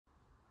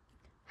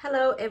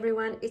Hello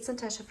everyone, it's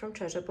Natasha from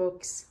Treasure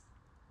Books.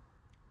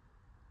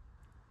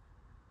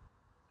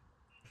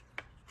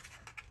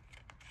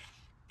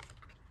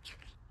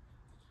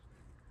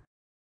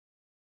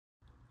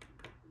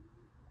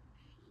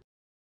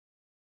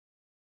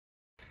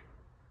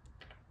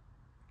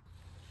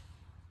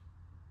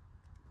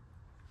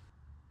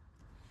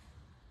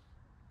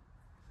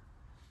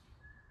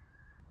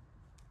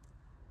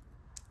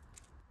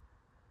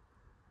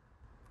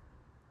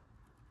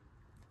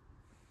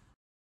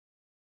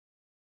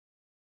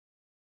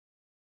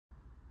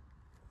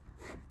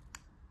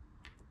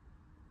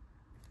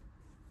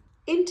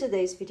 In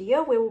today's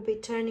video, we will be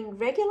turning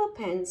regular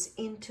pens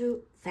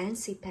into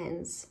fancy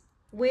pens.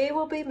 We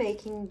will be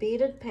making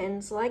beaded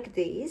pens like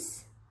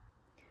these,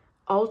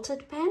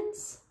 altered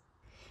pens,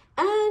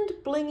 and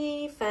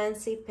blingy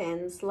fancy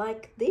pens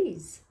like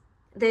these.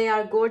 They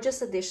are gorgeous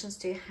additions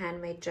to your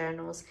handmade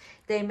journals.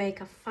 They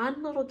make a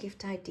fun little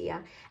gift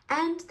idea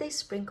and they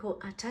sprinkle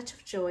a touch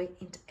of joy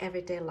into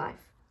everyday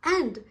life.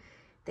 And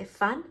they're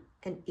fun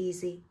and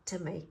easy to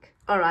make.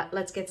 All right,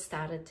 let's get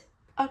started.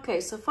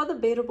 Okay, so for the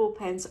beadable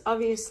pens,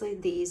 obviously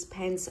these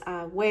pens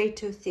are way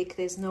too thick.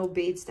 There's no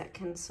beads that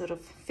can sort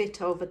of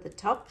fit over the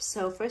top.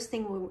 So first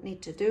thing we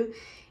need to do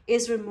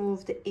is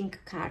remove the ink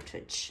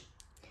cartridge.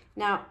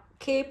 Now,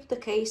 keep the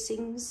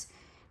casings.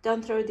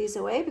 Don't throw these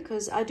away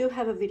because I do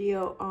have a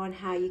video on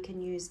how you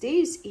can use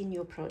these in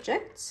your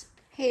projects.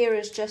 Here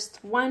is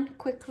just one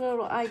quick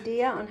little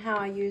idea on how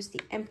I use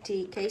the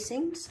empty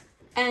casings.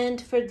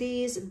 And for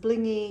these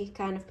blingy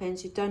kind of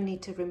pens, you don't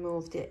need to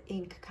remove the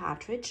ink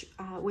cartridge.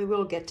 We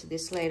will get to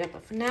this later,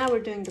 but for now we're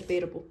doing the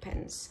beadable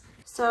pens.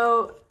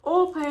 So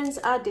all pens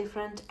are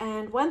different,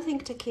 and one thing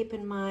to keep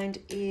in mind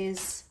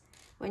is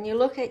when you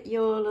look at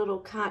your little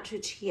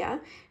cartridge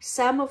here,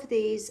 some of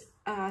these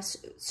are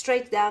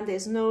straight down.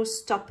 There's no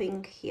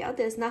stopping here.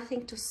 There's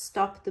nothing to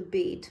stop the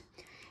bead.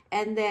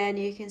 And then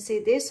you can see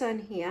this one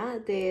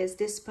here, there's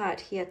this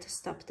part here to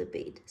stop the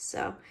bead.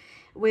 So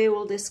we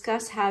will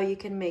discuss how you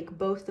can make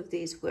both of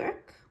these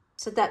work.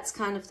 So that's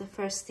kind of the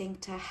first thing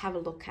to have a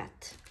look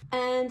at.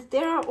 And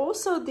there are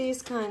also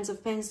these kinds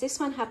of pens. This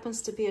one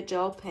happens to be a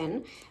gel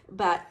pen,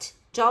 but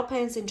gel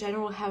pens in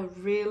general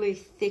have really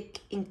thick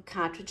ink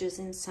cartridges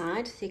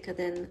inside, thicker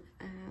than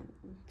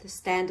the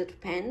standard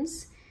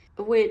pens,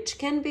 which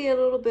can be a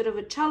little bit of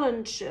a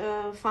challenge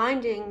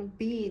finding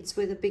beads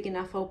with a big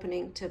enough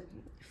opening to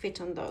fit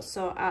on those.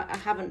 So I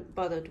haven't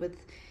bothered with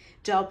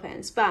gel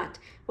pens, but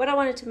what I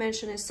wanted to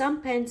mention is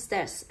some pens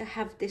that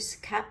have this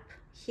cap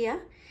here,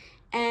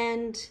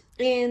 and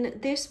in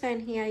this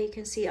pen here you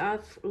can see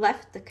I've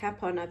left the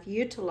cap on. I've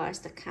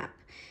utilized the cap,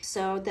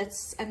 so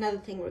that's another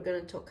thing we're going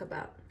to talk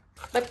about.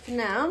 But for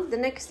now, the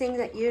next thing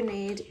that you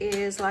need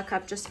is, like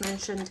I've just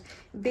mentioned,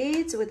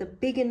 beads with a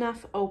big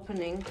enough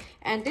opening,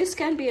 and this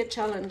can be a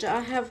challenge. I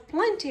have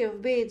plenty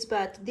of beads,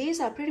 but these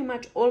are pretty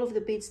much all of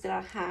the beads that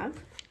I have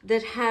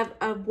that have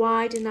a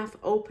wide enough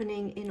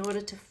opening in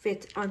order to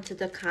fit onto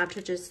the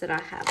cartridges that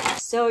I have.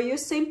 So you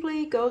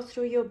simply go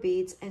through your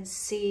beads and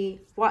see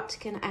what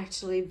can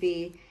actually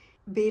be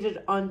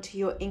beaded onto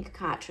your ink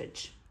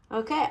cartridge.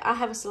 Okay, I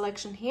have a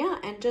selection here,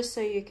 and just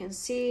so you can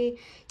see,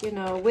 you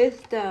know,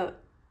 with the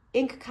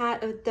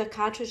the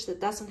cartridge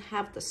that doesn't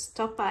have the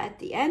stopper at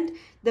the end,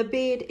 the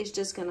bead is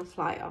just gonna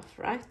fly off,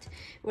 right?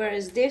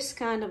 Whereas this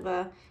kind of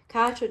a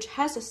cartridge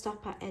has a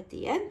stopper at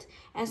the end,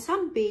 and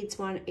some beads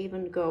won't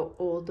even go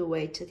all the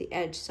way to the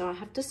edge. So I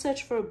have to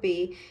search for a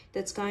bead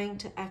that's going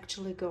to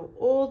actually go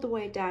all the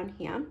way down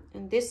here.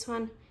 And this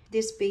one,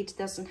 this bead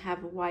doesn't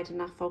have a wide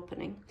enough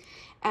opening.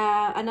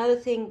 Another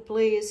thing,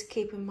 please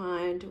keep in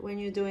mind when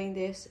you're doing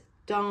this,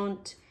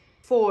 don't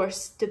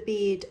force the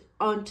bead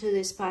onto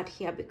this part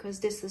here, because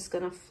this is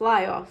gonna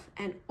fly off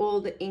and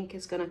all the ink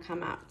is gonna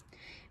come out.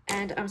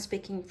 And I'm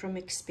speaking from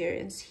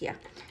experience here.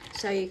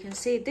 So you can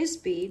see this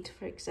bead,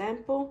 for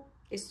example,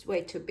 is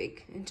way too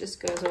big. It just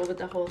goes over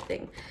the whole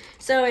thing.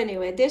 So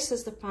anyway, this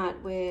is the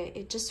part where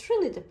it just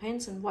really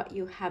depends on what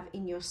you have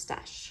in your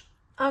stash.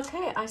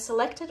 Okay, I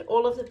selected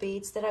all of the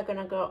beads that are going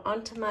to go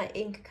onto my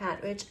ink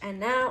cartridge, and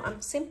now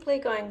I'm simply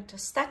going to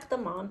stack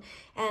them on.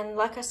 And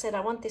like I said,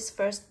 I want this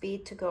first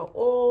bead to go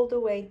all the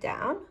way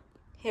down.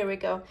 Here we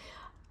go.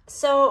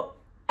 So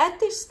at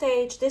this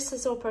stage, this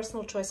is your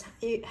personal choice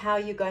how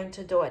you're going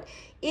to do it.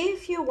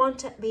 If you want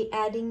to be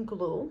adding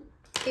glue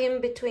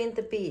in between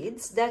the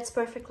beads, that's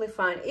perfectly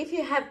fine. If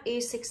you have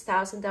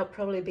E6000, that'll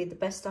probably be the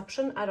best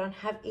option. I don't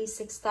have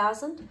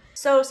E6000.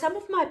 So some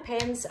of my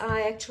pens,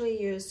 I actually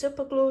use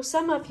super glue.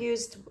 Some I've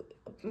used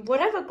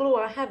whatever glue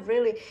I have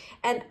really,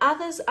 and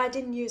others I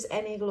didn't use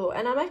any glue.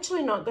 And I'm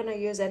actually not going to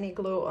use any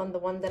glue on the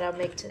one that I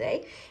make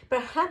today.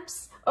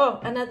 Perhaps,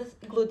 oh, another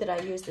glue that I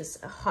used is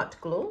a hot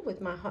glue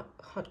with my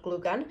hot glue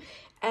gun.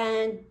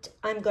 And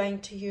I'm going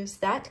to use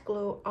that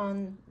glue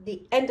on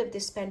the end of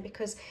this pen,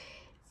 because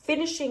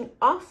finishing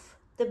off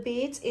the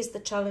beads is the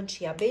challenge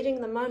here.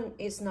 Beading them on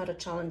is not a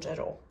challenge at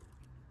all.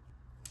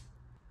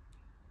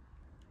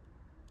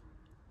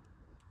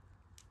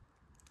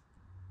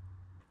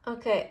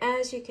 Okay,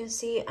 as you can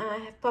see, I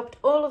have popped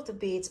all of the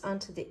beads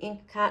onto the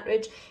ink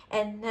cartridge,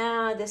 and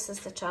now this is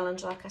the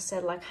challenge. Like I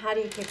said, like, how do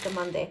you keep them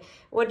on there?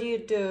 What do you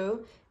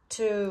do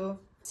to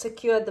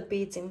secure the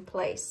beads in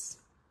place?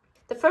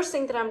 The first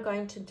thing that I'm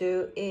going to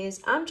do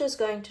is I'm just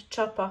going to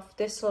chop off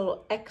this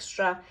little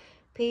extra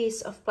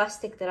piece of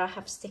plastic that I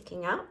have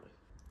sticking out.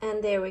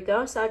 And there we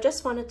go. So I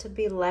just want it to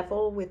be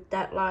level with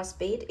that last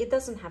bead. It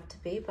doesn't have to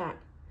be, but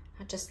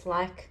I just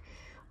like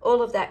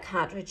all of that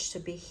cartridge to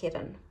be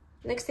hidden.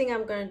 Next thing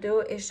I'm going to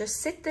do is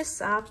just sit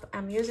this up.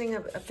 I'm using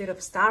a bit of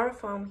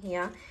styrofoam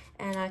here,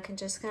 and I can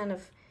just kind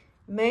of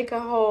make a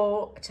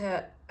hole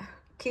to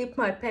keep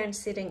my pen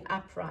sitting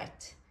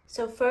upright.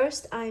 So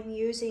first I'm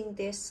using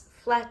this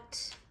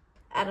flat,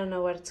 I don't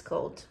know what it's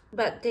called,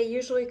 but they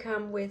usually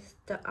come with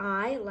the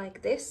eye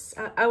like this.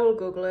 I will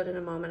Google it in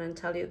a moment and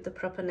tell you the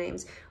proper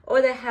names.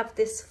 Or they have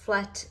this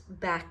flat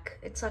back.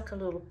 It's like a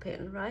little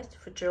pin, right,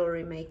 for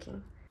jewelry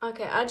making.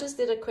 Okay, I just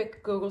did a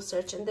quick Google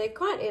search, and they're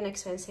quite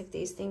inexpensive,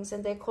 these things,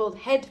 and they're called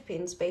head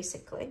pins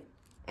basically.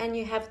 And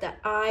you have the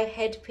eye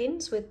head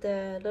pins with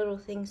the little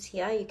things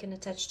here. You can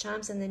attach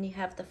charms, and then you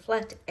have the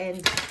flat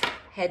end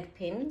head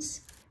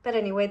pins. But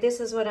anyway, this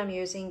is what I'm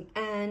using,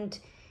 and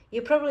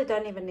you probably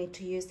don't even need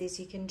to use this.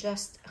 You can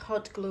just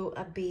hot glue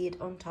a bead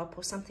on top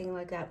or something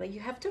like that, but you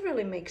have to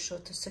really make sure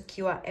to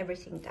secure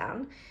everything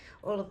down,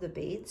 all of the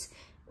beads,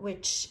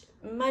 which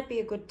might be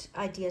a good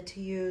idea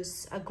to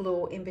use a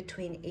glue in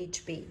between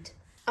each bead.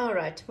 All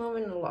right,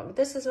 moving along.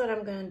 This is what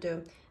I'm going to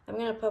do. I'm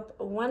going to pop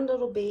one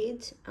little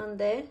bead on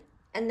there,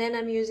 and then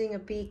I'm using a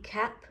bead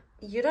cap.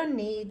 You don't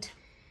need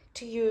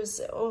to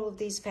use all of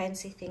these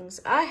fancy things.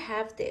 I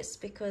have this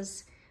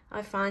because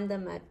I find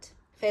them at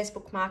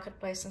Facebook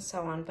Marketplace and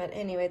so on. But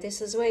anyway,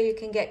 this is where you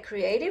can get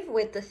creative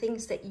with the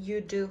things that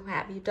you do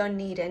have. You don't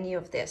need any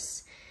of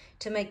this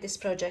to make this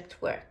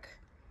project work.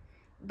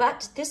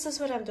 But this is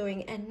what I'm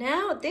doing, and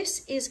now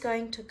this is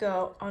going to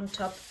go on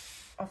top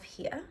of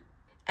here,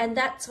 and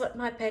that's what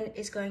my pen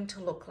is going to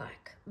look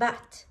like.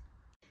 But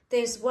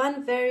there's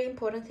one very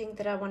important thing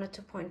that I wanted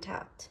to point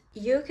out.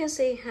 You can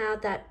see how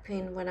that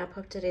pin, when I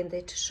popped it in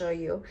there to show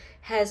you,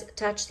 has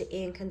touched the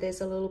ink, and there's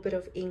a little bit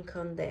of ink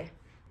on there.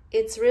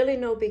 It's really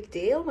no big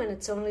deal when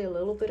it's only a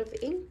little bit of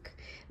ink,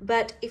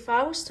 but if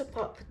I was to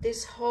pop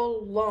this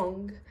whole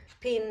long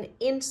pin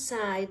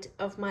inside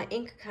of my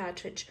ink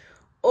cartridge,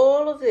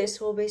 all of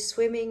this will be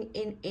swimming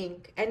in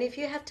ink. And if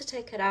you have to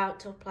take it out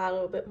to apply a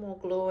little bit more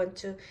glue and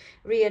to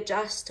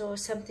readjust or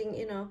something,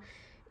 you know,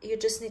 you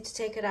just need to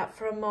take it out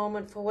for a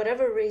moment. For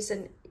whatever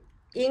reason,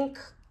 ink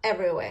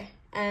everywhere,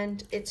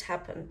 and it's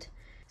happened.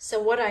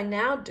 So what I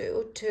now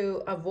do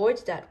to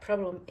avoid that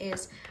problem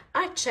is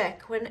I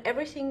check when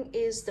everything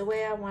is the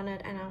way I want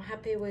it, and I'm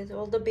happy with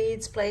all the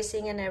beads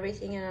placing and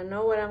everything, and I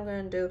know what I'm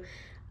going to do.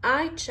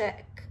 I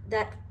check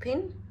that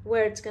pin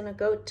where it's going to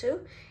go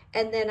to,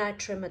 and then I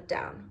trim it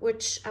down,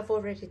 which I've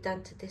already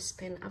done to this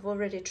pin. I've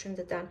already trimmed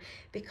it down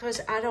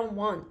because I don't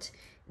want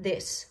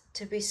this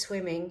to be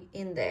swimming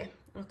in there,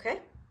 okay?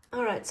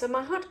 All right, so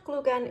my hot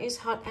glue gun is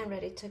hot and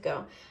ready to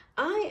go.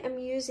 I am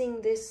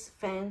using this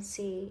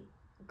fancy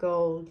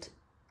gold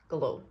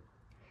glue,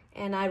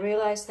 and I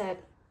realize that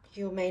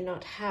you may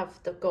not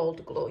have the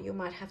gold glue. You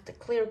might have the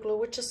clear glue,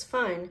 which is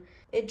fine.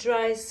 It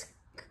dries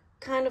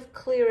kind of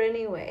clear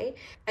anyway.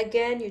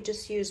 Again, you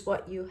just use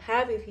what you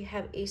have. If you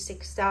have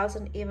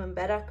E6000, even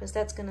better, because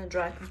that's going to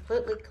dry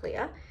completely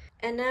clear.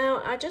 And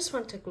now I just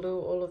want to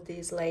glue all of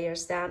these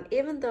layers down,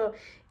 even though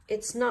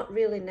it's not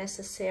really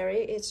necessary.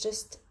 It's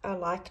just I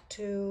like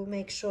to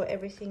make sure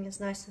everything is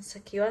nice and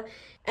secure.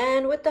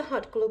 And with the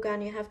hot glue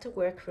gun, you have to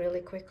work really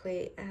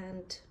quickly,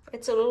 and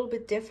it's a little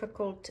bit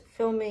difficult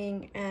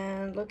filming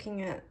and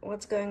looking at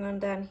what's going on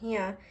down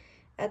here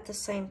at the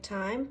same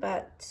time,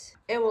 but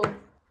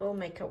we'll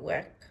make it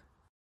work.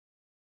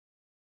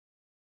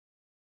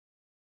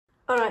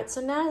 All right,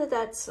 so now that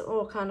that's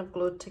all kind of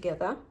glued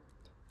together,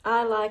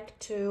 I like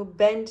to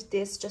bend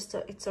this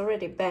it's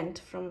already bent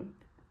from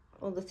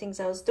all the things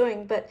I was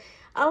doing, but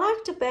I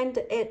like to bend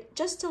it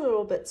just a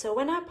little bit. So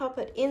when I pop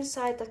it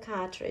inside the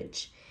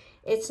cartridge,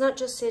 it's not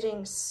just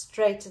sitting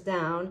straight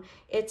down,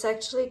 it's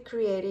actually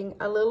creating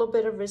a little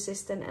bit of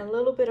resistance, a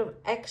little bit of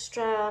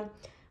extra,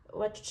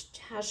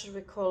 how should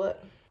we call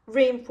it?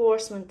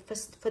 Reinforcement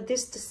for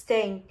this to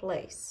stay in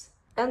place.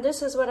 And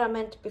this is what I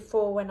meant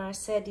before when I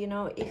said, you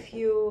know, if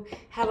you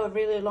have a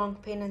really long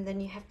pin and then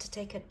you have to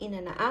take it in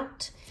and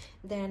out,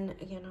 then,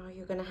 you know,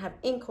 you're going to have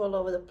ink all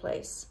over the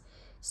place.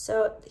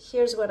 So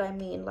here's what I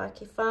mean.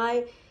 Like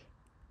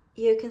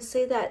you can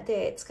see that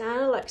there, it's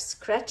kind of like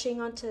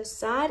scratching onto the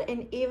side,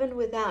 and even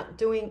without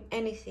doing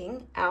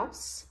anything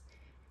else,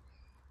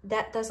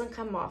 that doesn't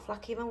come off.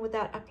 Like even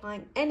without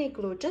applying any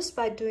glue, just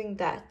by doing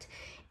that,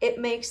 it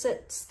makes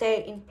it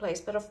stay in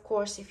place. But of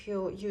course, if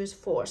you use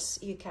force,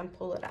 you can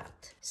pull it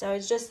out. So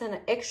it's just an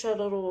extra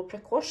little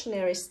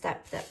precautionary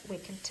step that we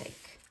can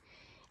take.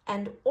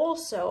 And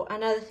also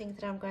another thing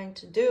that I'm going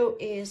to do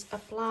is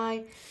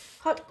apply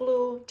hot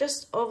glue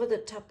just over the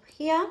top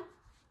here.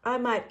 I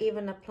might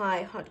even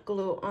apply hot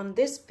glue on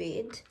this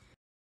bead.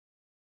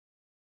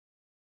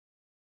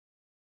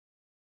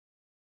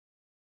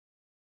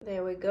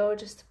 There we go,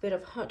 just a bit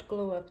of hot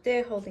glue up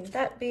there holding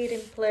that bead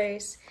in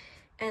place.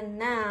 And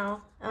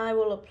now I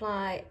will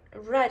apply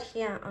right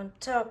here on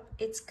top.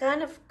 It's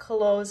kind of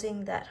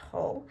closing that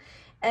hole,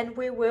 and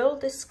we will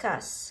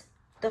discuss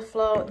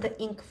the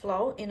ink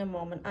flow in a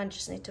moment. I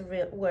just need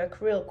to work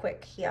real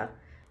quick here.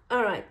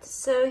 All right,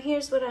 so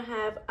here's what I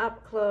have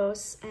up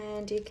close,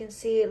 and you can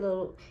see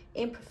little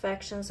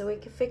imperfections, so we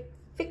can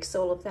fix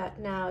all of that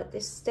now at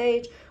this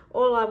stage.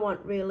 All I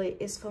want really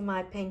is for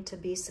my pen to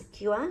be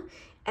secure,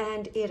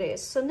 and it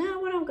is. So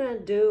now what I'm gonna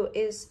do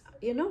is,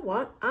 you know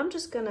what? I'm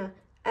just gonna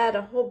add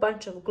a whole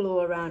bunch of glue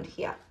around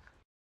here.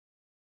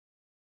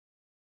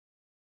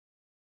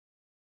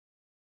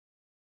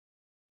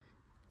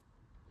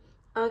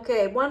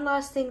 Okay, one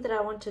last thing that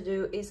I want to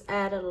do is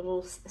add a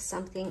little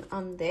something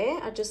on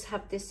there. I just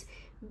have this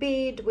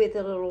bead with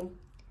a little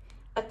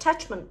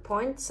attachment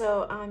point,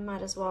 so I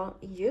might as well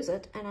use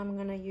it. And I'm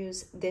gonna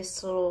use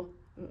this little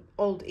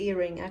old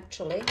earring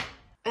actually.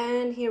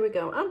 And here we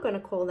go. I'm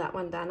gonna call that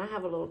one done. I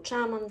have a little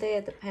charm on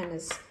there. The pen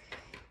is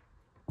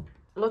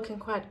looking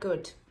quite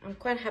good. I'm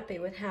quite happy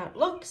with how it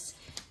looks.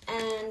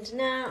 And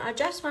now I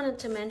just wanted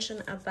to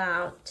mention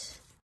about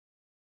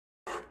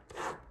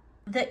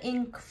the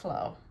ink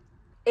flow.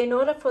 In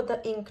order for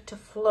the ink to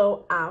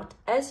flow out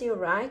as you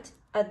write,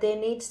 there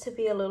needs to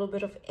be a little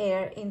bit of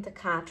air in the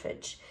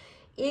cartridge.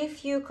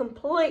 If you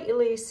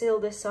completely seal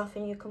this off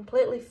and you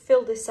completely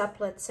fill this up,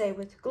 let's say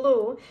with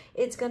glue,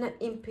 it's gonna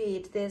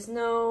impede. There's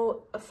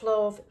no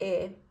flow of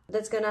air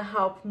that's gonna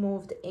help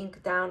move the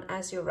ink down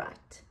as you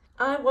write.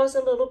 I was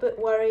a little bit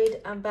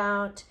worried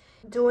about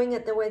doing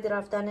it the way that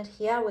I've done it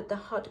here with the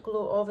hot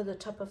glue over the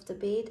top of the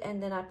bead,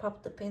 and then I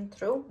popped the pin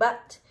through,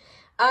 but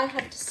I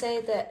have to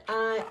say that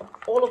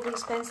all of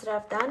these pens that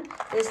I've done,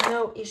 there's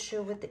no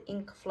issue with the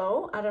ink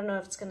flow. I don't know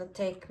if it's going to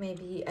take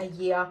maybe a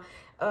year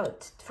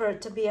for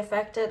it to be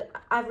affected.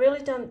 I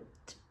really don't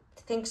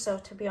think so,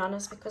 to be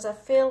honest, because I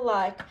feel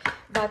like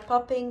by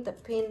popping the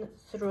pin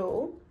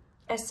through,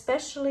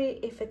 especially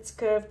if it's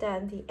curved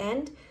at the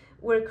end,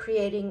 we're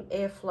creating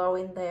airflow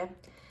in there,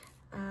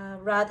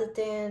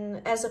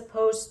 as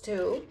opposed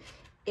to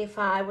if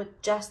I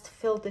would just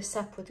fill this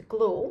up with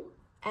glue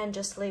and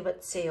just leave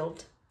it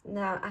sealed.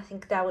 Now, I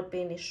think that would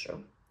be an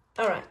issue.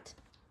 All right,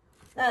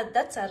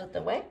 that's out of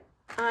the way.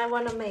 I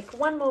want to make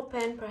one more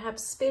pen,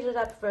 perhaps speeded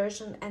up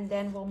version, and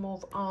then we'll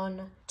move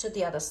on to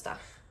the other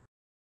stuff.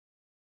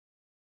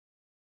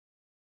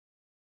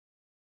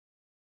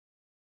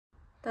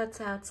 That's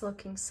how it's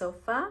looking so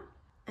far.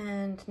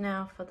 And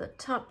now for the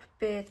top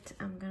bit,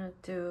 I'm gonna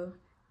do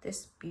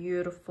this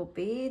beautiful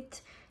bead.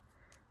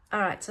 All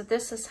right, so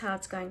this is how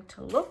it's going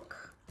to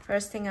look.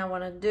 First thing I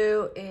want to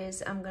do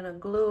is I'm gonna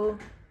glue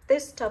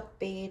this top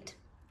bead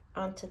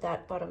onto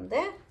that bottom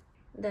there.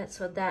 That's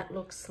what that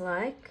looks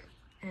like.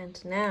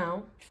 And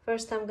now,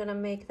 first I'm gonna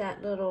make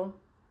that little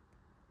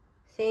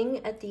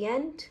thing at the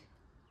end,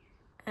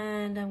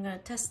 and I'm gonna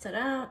test it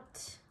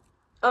out.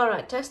 All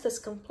right, test is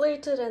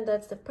completed, and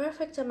that's the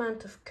perfect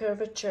amount of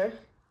curvature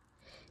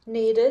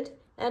needed.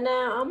 And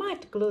now I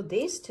might glue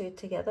these two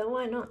together.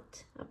 Why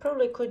not? I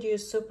probably could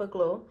use super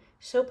glue.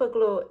 Super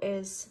glue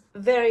is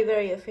very,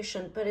 very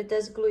efficient, but it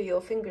does glue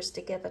your fingers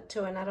together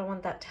too, and I don't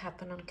want that to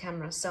happen on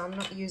camera, so I'm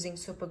not using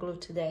super glue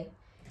today.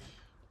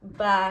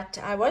 But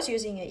I was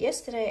using it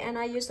yesterday, and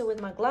I used it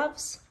with my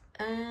gloves,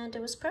 and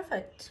it was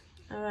perfect.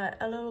 All right,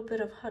 a little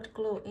bit of hot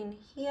glue in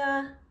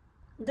here.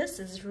 This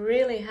is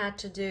really hard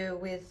to do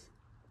with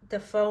the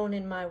phone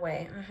in my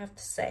way, I have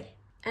to say.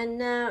 And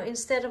now,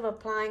 instead of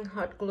applying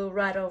hot glue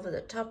right over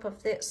the top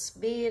of this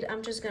bead,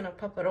 I'm just gonna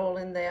pop it all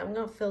in there. I'm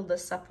gonna fill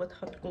this up with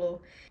hot glue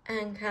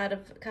and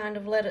kind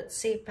of let it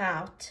seep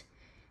out,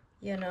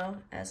 you know,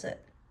 as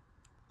it,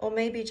 or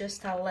maybe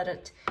just I'll let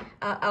it,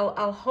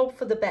 I'll hope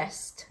for the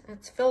best.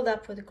 It's filled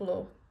up with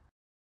glue.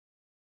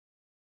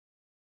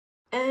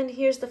 And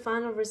here's the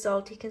final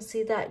result. You can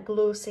see that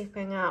glue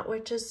seeping out,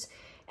 which is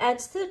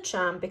adds to the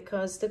charm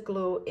because the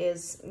glue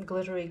is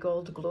glittery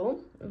gold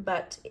glue,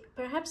 but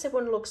perhaps it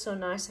wouldn't look so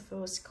nice if it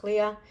was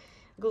clear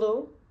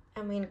glue.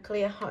 I mean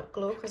clear hot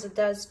glue, because it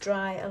does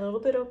dry a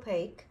little bit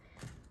opaque.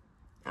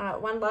 All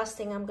right, one last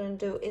thing I'm going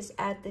to do is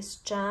add this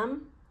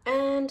charm,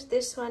 and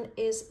this one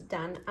is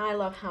done. I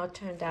love how it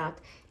turned out.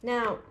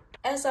 Now,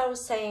 as I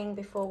was saying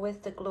before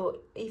with the glue,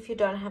 if you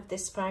don't have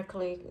this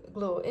sparkly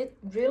glue,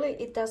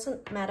 it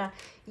doesn't matter.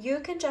 You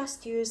can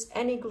just use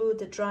any glue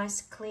that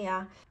dries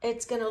clear.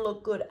 It's gonna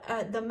look good.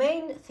 The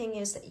main thing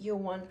is that you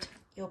want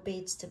your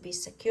beads to be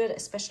secured,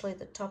 especially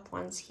the top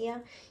ones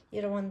here.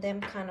 You don't want them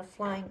kind of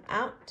flying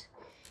out.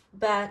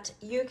 But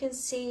you can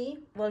see,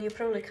 well, you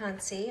probably can't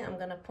see, I'm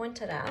gonna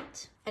point it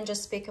out and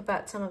just speak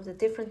about some of the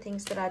different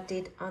things that I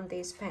did on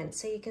these pens.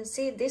 So you can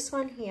see this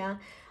one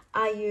here,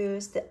 I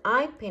use the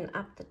eye pin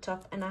up the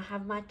top, and I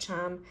have my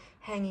charm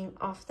hanging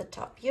off the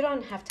top. You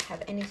don't have to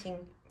have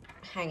anything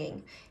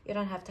hanging. You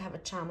don't have to have a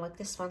charm like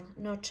this one.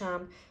 No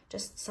charm,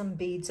 just some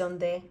beads on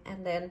there,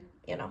 and then,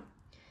 you know,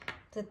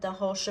 the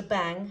whole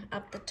shebang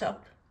up the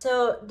top.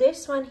 So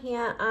this one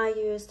here, I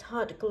used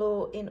hot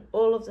glue in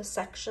all of the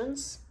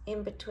sections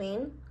in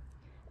between.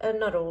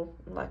 not all,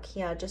 like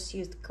here I just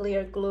used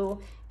clear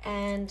glue.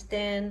 And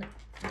then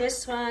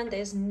this one,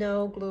 there's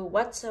no glue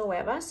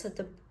whatsoever, so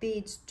the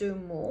beads do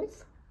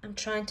move. I'm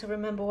trying to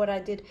remember what I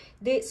did.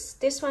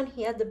 This one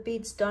here, the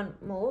beads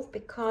don't move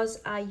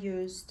because I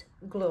used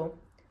glue.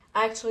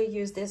 I actually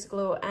used this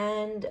glue,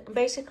 and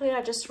basically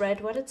I just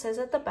read what it says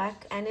at the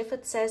back, and if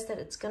it says that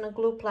it's gonna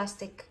glue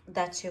plastic,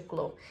 that's your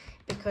glue,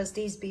 because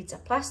these beads are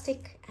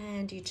plastic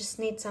and you just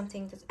need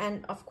something that,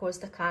 and of course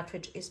the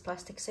cartridge is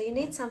plastic, so you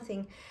need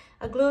something,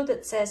 a glue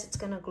that says it's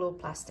gonna glue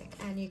plastic,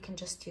 and you can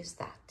just use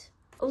that.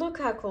 Look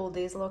how cool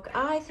these look.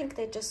 I think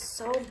they're just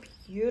so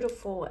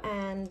beautiful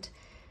and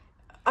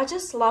I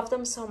just love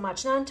them so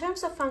much. Now, in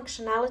terms of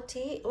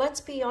functionality, let's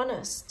be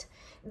honest,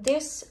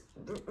 this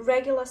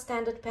regular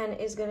standard pen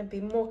is going to be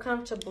more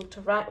comfortable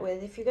to write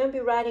with. If you're going to be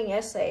writing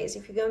essays,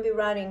 if you're going to be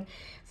writing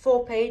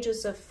 4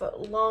 pages of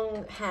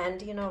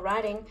longhand, you know,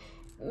 writing,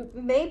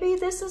 maybe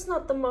this is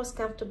not the most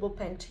comfortable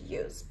pen to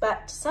use.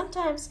 But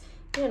sometimes,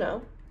 you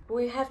know,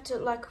 we have to,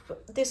 like,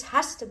 this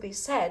has to be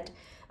said,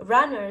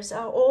 runners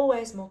are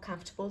always more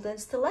comfortable than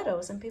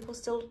stilettos, and people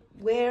still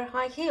wear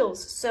high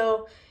heels.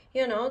 So,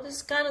 you know, this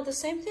is kind of the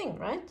same thing,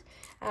 right?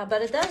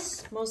 But it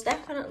does most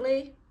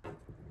definitely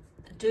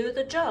do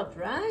the job,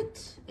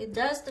 right? It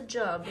does the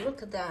job.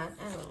 Look at that.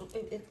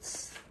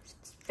 It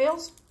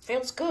feels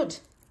good.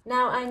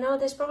 Now, I know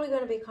there's probably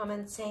going to be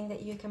comments saying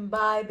that you can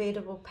buy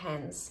beadable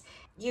pens.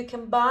 You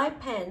can buy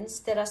pens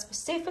that are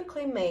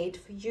specifically made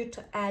for you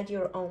to add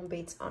your own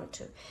beads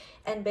onto.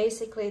 And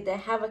basically they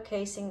have a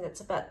casing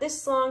that's about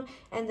this long,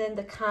 and then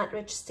the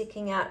cartridge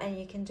sticking out, and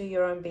you can do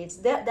your own beads.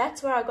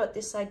 That's where I got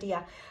this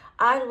idea.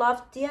 I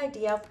loved the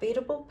idea of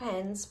beadable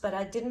pens, but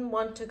I didn't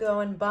want to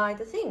go and buy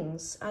the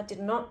things. I did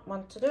not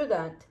want to do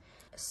that.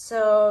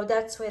 So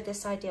that's where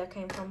this idea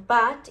came from.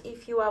 But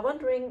if you are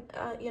wondering,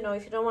 you know,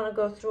 if you don't want to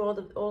go through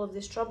all of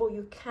this trouble,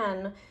 you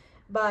can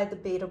buy the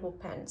beadable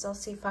pens. I'll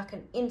see if I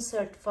can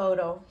insert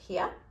photo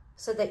here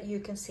so that you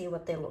can see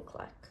what they look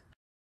like.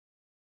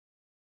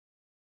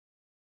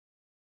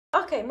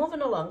 Okay,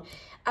 moving along.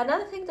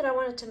 Another thing that I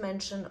wanted to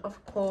mention,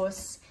 of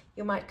course,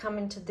 you might come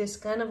into this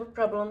kind of a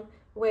problem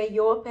where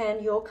your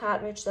pen, your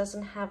cartridge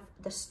doesn't have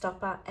the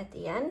stopper at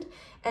the end.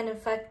 And in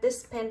fact,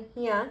 this pen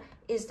here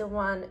is the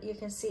one, you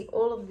can see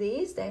all of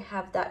these, they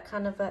have that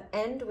kind of an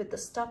end with the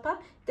stopper.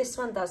 This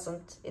one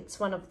doesn't, it's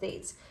one of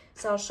these.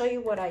 So I'll show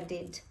you what I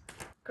did.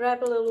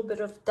 Grab a little bit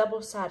of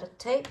double-sided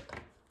tape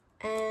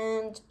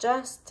and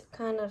just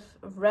kind of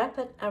wrap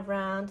it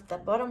around the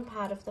bottom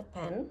part of the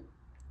pen,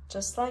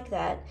 just like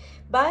that.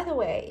 By the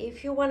way,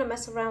 if you want to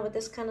mess around with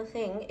this kind of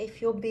thing,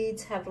 if your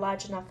beads have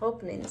large enough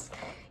openings,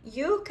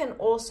 you can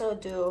also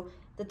do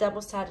the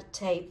double-sided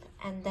tape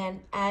and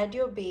then add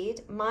your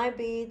bead. My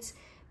beads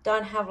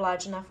don't have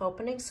large enough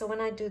openings, so when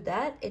I do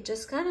that, it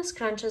just kind of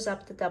scrunches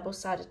up the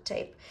double-sided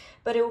tape.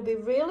 But it will be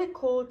really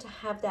cool to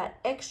have that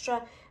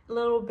extra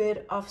little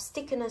bit of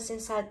stickiness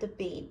inside the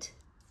bead,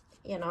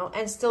 you know,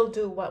 and still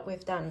do what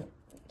we've done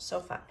so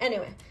far.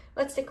 Anyway,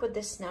 let's stick with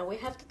this now. We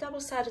have the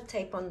double-sided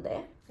tape on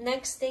there.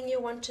 Next thing you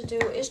want to do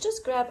is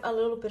just grab a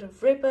little bit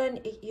of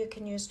ribbon. You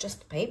can use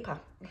just paper.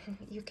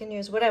 You can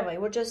use whatever.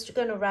 We're just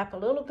going to wrap a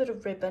little bit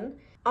of ribbon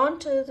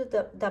onto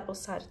the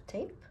double-sided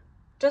tape,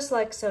 just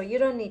like so. You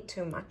don't need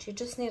too much. You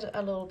just need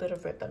a little bit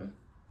of ribbon.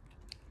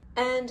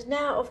 And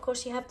now, of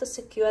course, you have to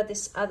secure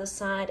this other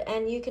side,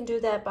 and you can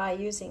do that by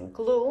using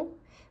glue,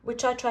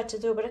 which I tried to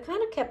do, but it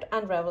kind of kept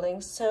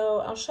unraveling. So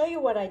I'll show you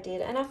what I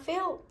did, and I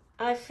feel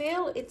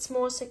it's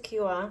more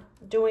secure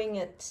doing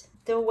it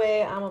the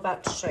way I'm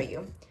about to show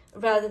you,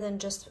 rather than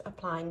just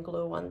applying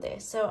glue on there.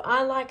 So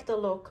I like the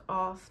look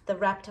of the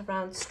wrapped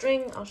around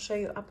string. I'll show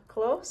you up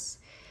close.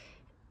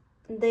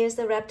 There's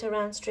the wrapped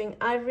around string.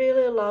 I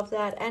really love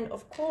that. And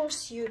of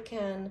course you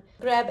can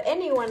grab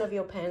any one of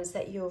your pens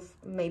that you've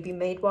maybe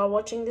made while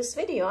watching this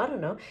video. I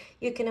don't know.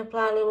 You can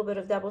apply a little bit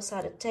of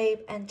double-sided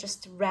tape and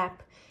just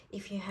wrap,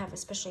 if you have,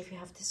 especially if you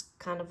have this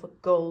kind of a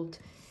gold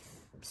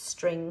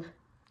string.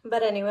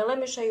 But anyway, let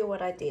me show you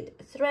what I did.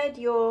 Thread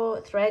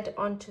your thread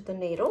onto the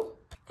needle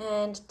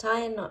and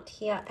tie a knot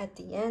here at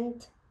the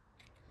end.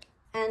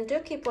 And do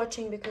keep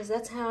watching, because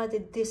that's how I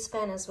did this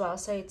pen as well.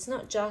 So it's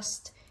not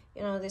just,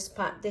 you know, this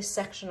part, this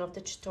section of the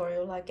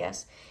tutorial, I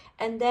guess.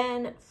 And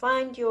then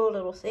find your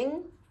little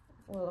thing,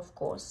 well, of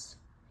course,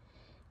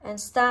 and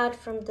start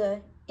from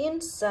the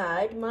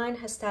inside. Mine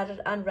has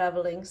started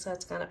unraveling, so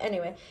it's kind of,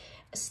 anyway,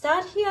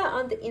 start here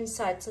on the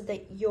inside so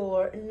that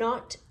your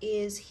knot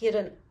is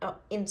hidden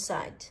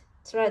inside.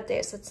 It's right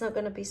there, so it's not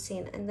going to be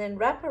seen. And then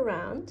wrap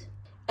around,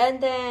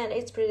 and then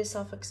it's pretty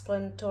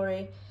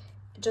self-explanatory.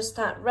 Just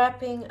start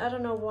wrapping. I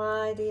don't know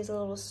why these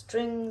little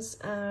strings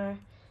are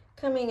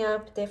coming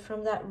up. They're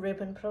from that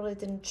ribbon. Probably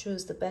didn't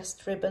choose the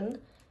best ribbon,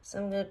 so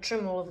I'm going to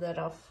trim all of that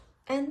off.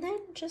 And then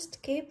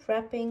just keep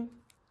wrapping,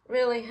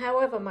 really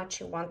however much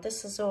you want.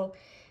 This is all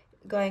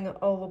going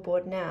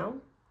overboard now.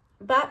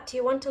 But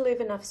you want to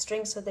leave enough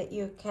string so that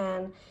you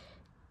can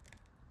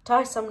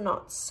tie some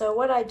knots. So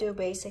what I do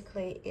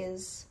basically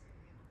is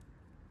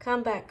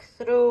come back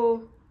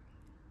through.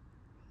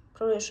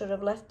 Probably should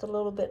have left a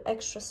little bit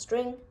extra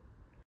string.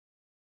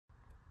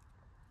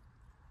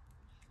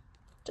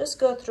 just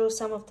go through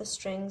some of the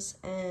strings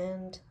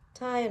and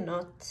tie a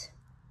knot.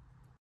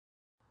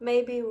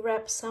 Maybe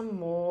wrap some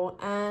more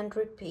and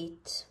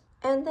repeat.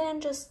 And then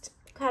just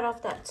cut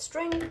off that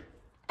string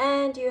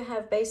and you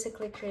have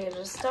basically created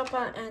a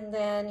stopper, and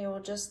then you'll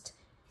just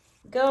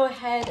go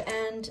ahead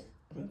and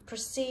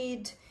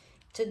proceed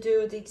to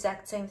do the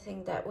exact same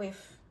thing that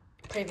we've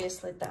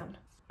previously done.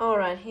 All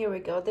right, here we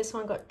go. This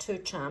one got 2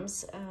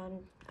 charms.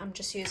 I'm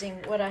just using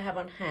what I have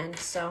on hand.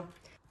 So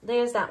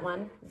there's that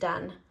one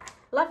done.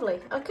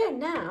 Lovely. Okay,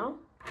 now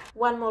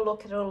one more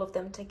look at all of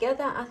them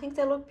together. I think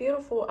they look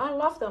beautiful. I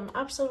love them,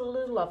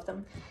 absolutely love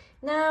them.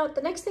 Now,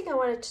 the next thing I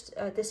wanted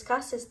to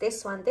discuss is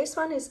this one. This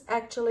one is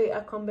actually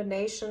a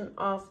combination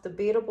of the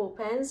beadable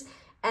pens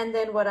and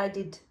then what I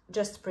did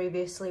just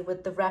previously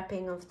with the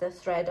wrapping of the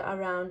thread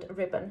around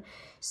ribbon.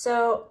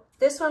 So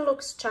this one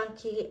looks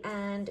chunky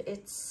and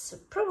it's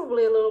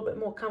probably a little bit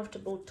more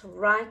comfortable to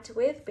write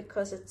with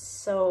because it's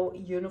so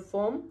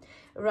uniform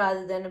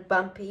rather than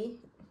bumpy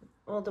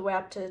all the way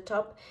up to the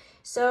top.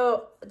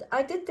 So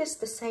I did this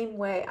the same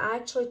way. I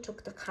actually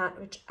took the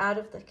cartridge out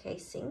of the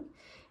casing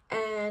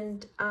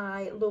and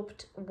I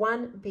looped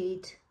one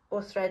bead,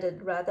 or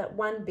threaded rather,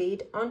 one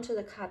bead onto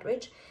the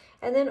cartridge,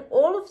 and then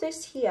all of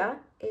this here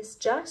is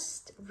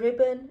just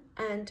ribbon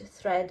and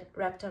thread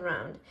wrapped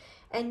around.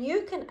 And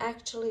you can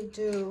actually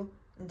do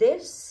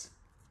this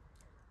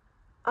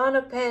on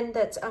a pen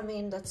that's, I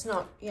mean, that's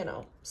not, you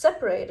know,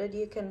 separated.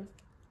 You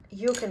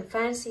can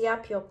fancy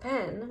up your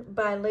pen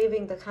by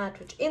leaving the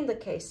cartridge in the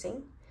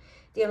casing.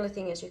 The only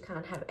thing is you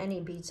can't have any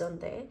beads on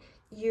there.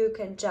 You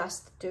can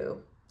just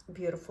do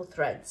beautiful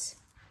threads.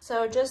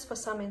 So just for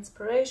some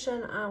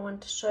inspiration, I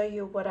want to show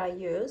you what I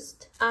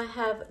used. I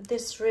have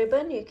this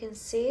ribbon, you can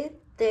see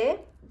it there.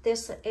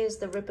 This is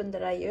the ribbon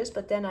that I used,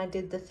 but then I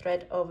did the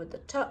thread over the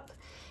top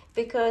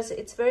because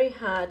it's very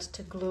hard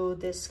to glue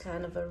this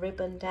kind of a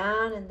ribbon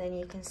down, and then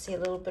you can see a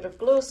little bit of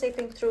glue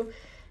seeping through.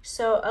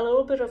 So a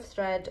little bit of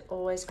thread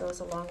always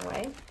goes a long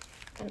way.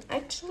 And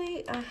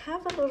actually I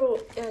have a little,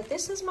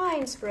 this is my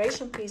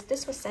inspiration piece.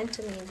 This was sent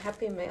to me in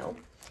Happy Mail.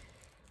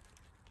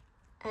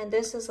 And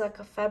this is like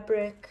a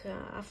fabric,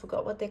 I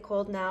forgot what they're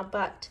called now,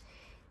 but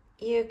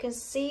you can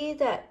see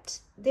that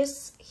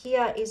this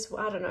here is,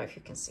 I don't know if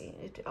you can see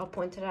it, I'll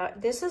point it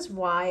out. This is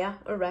wire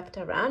wrapped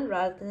around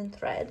rather than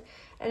thread,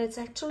 and it's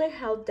actually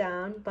held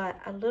down by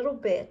a little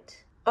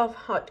bit of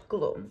hot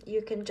glue.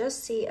 You can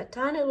just see a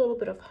tiny little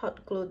bit of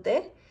hot glue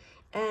there,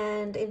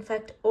 and in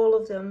fact all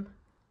of them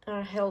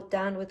are held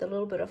down with a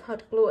little bit of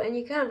hot glue, and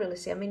you can't really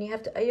see. I mean, you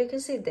have to, you can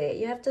see there,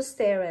 you have to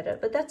stare at it,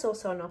 but that's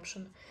also an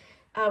option.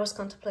 I was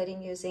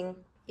contemplating using,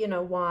 you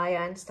know, wire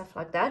and stuff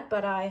like that,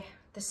 but I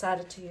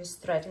decided to use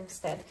thread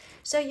instead.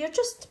 So you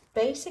just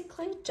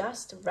basically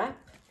just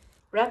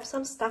wrap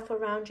some stuff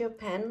around your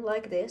pen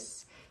like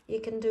this.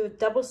 You can do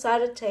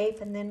double-sided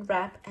tape and then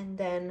wrap and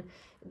then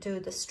do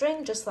the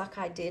string just like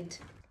I did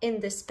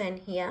in this pen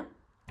here.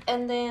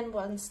 And then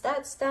once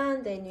that's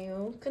done, then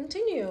you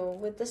continue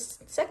with the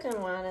second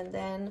one, and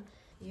then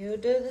you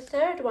do the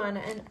third one,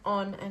 and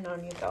on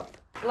you go.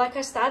 Like,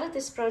 I started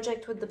this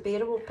project with the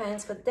beadable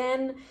pens, but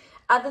then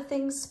other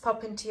things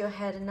pop into your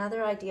head and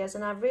other ideas,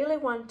 and I really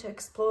want to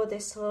explore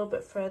this a little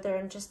bit further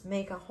and just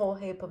make a whole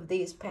heap of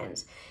these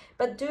pens.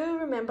 But do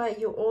remember,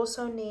 you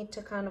also need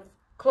to kind of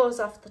close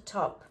off the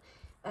top.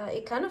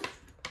 It kind of,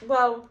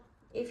 well,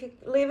 if you're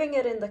leaving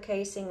it in the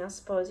casing, I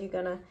suppose you're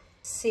gonna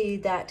see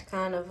that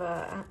kind of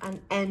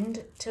an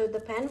end to the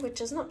pen, which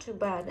is not too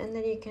bad. And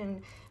then you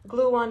can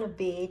glue on a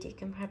bead. You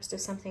can perhaps do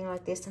something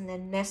like this and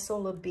then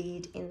nestle a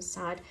bead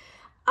inside.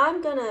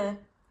 I'm gonna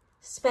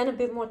spend a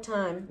bit more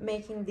time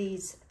making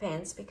these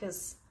pens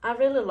because I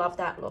really love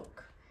that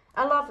look.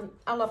 I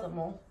love them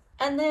all.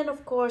 And then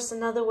of course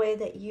another way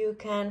that you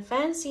can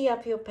fancy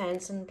up your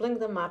pens and bling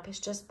them up is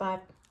just by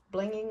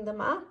blinging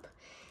them up.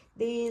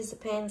 These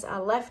pens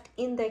are left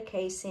in their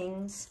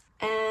casings,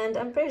 and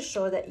I'm pretty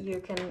sure that you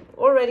can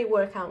already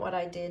work out what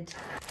I did,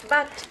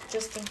 but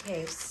just in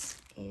case,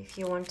 if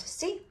you want to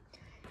see,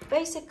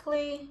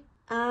 basically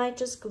I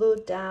just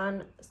glued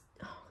down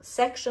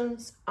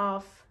sections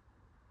of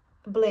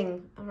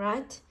bling, all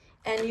right?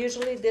 And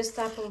usually this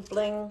type of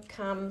bling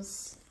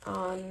comes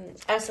on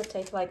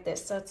acetate like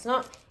this, so it's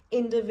not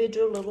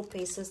individual little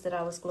pieces that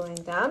I was gluing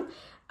down.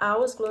 I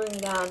was gluing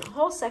down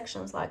whole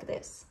sections like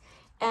this.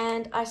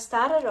 And I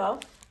started off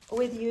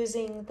with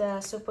using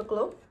the super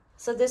glue.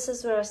 So this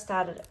is where I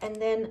started, and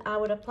then I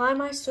would apply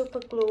my super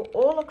glue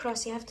all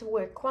across. You have to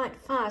work quite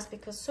fast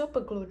because super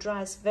glue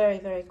dries very,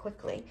 very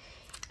quickly.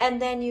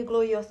 And then you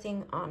glue your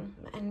thing on,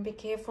 and be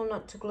careful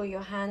not to glue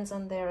your hands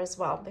on there as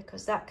well,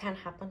 because that can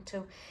happen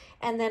too.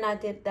 And then I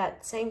did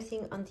that same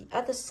thing on the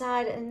other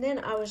side, and then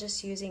I was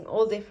just using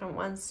all different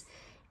ones,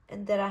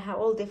 and then I have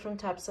all different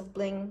types of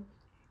bling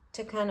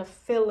to kind of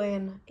fill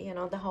in, you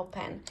know, the whole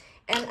pen.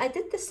 And I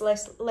did this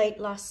late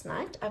last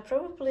night. I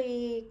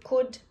probably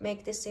could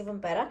make this even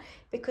better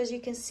because you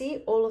can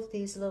see all of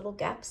these little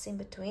gaps in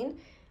between.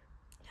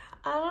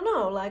 I don't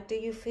know, like, do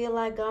you feel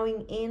like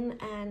going in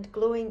and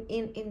gluing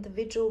in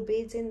individual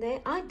beads in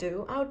there? I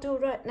do. I would do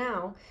it right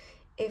now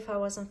if I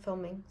wasn't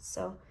filming.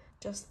 So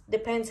Just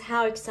depends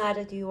how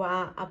excited you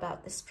are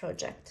about this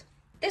project.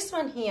 This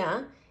one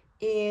here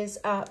is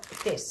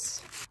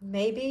this.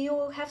 Maybe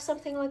you'll have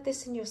something like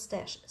this in your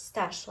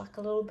stash, like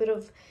a little bit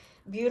of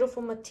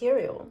beautiful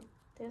material.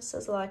 This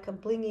is like a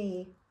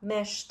blingy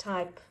mesh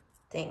type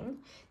thing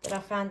that I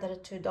found at a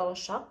 $2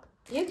 shop.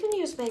 You can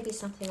use maybe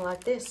something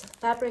like this,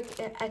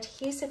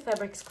 adhesive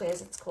fabric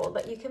squares it's called,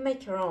 but you can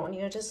make your own.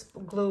 You just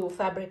glue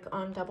fabric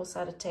on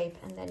double-sided tape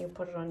and then you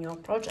put it on your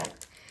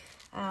project.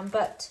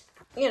 But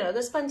you know,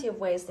 there's plenty of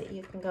ways that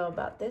you can go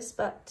about this,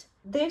 but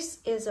this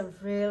is a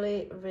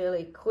really,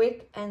 really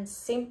quick and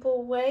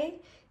simple way.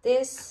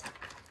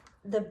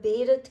 The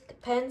beaded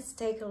pens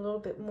take a little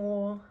bit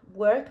more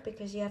work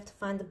because you have to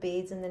find the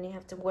beads and then you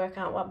have to work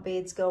out what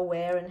beads go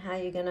where and how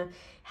you're gonna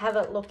have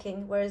it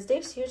looking. Whereas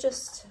this, you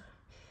just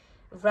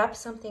wrap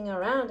something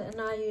around,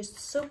 and I used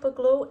super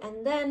glue,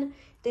 and then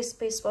this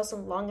piece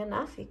wasn't long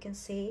enough. You can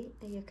see,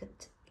 you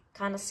could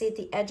kind of see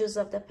the edges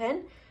of the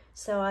pen.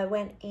 So I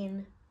went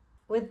in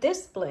with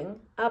this bling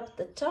up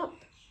the top.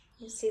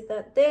 You see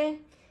that there,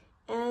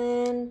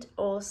 and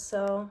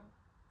also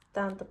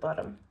down the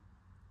bottom,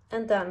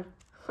 and done.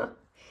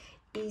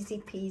 Easy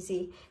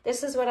peasy.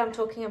 This is what I'm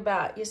talking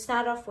about. You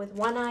start off with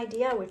one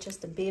idea, which is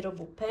the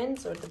beadable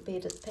pens or the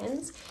beaded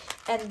pens,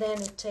 and then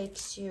it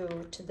takes you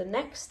to the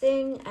next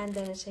thing, and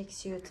then it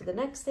takes you to the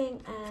next thing,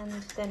 and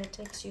then it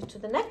takes you to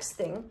the next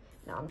thing.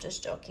 No, I'm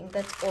just joking.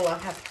 That's all I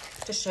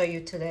have to show you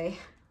today.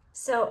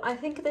 So I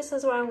think this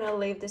is where I'm going to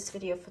leave this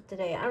video for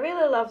today. I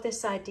really love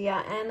this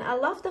idea, and I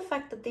love the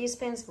fact that these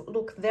pens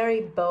look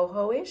very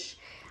boho-ish.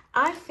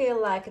 I feel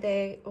like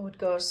they would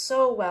go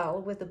so well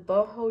with the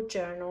boho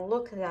journal.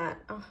 Look at that.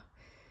 Oh,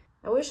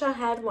 I wish I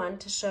had one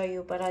to show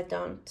you, but I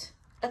don't.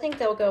 I think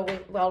they'll go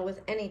well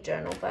with any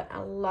journal, but I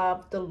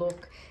love the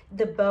look,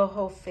 the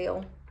boho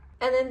feel.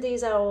 And then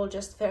these are all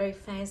just very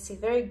fancy,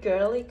 very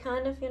girly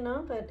kind of, you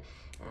know, but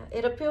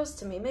it appeals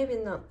to me. Maybe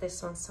not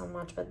this one so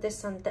much, but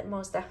this one that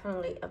most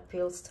definitely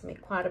appeals to me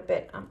quite a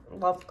bit. I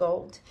love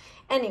gold.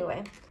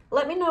 Anyway,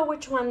 let me know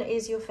which one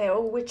is your favorite,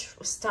 or which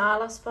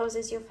style I suppose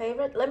is your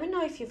favorite. Let me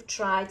know if you've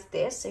tried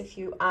this, if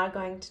you are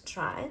going to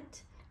try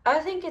it. I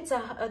think it's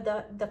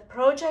the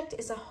project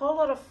is a whole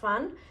lot of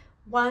fun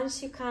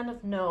once you kind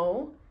of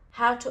know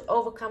how to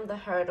overcome the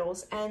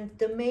hurdles. And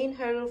the main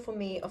hurdle for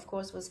me, of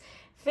course, was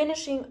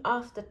finishing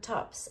off the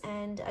tops,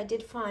 and I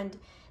did find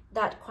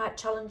that quite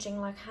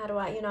challenging. Like, how do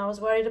I, you know, I was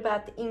worried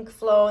about the ink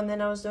flow, and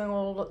then I was doing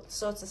all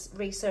sorts of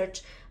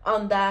research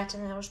on that,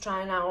 and I was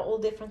trying out all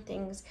different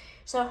things.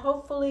 So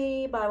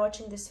hopefully by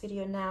watching this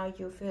video now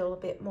you feel a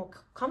bit more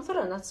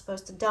confident, I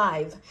suppose, to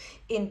dive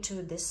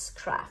into this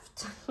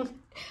craft.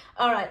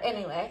 All right,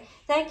 anyway,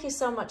 thank you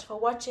so much for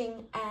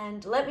watching,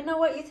 and let me know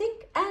what you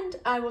think, and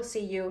I will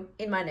see you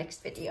in my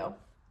next video.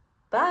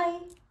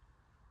 Bye.